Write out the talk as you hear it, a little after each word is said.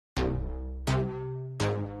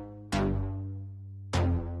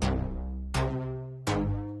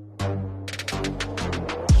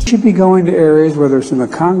should be going to areas, whether it's in the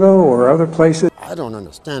Congo or other places. I don't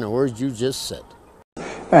understand a word you just said.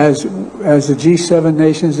 As the G7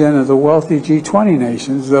 nations and the wealthy G20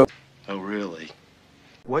 nations, though. Oh, really?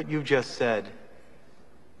 What you just said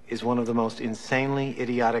is one of the most insanely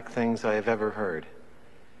idiotic things I have ever heard.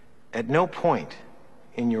 At no point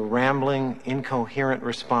in your rambling, incoherent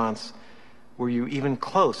response were you even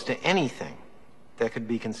close to anything that could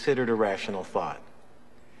be considered a rational thought.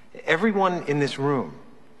 Everyone in this room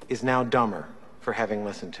is now dumber for having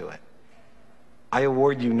listened to it. I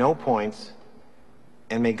award you no points,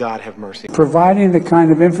 and may God have mercy. Providing the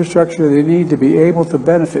kind of infrastructure they need to be able to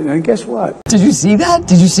benefit. And guess what? Did you see that?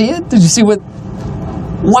 Did you see it? Did you see what?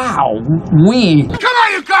 Wow, we. Come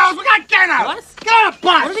on, you girls, we got dinner! What? Get on a bus!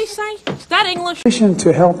 What did he say? Is that English? In addition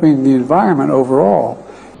to helping the environment overall.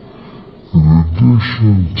 In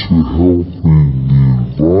addition to helping the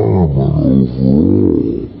environment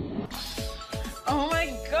overall.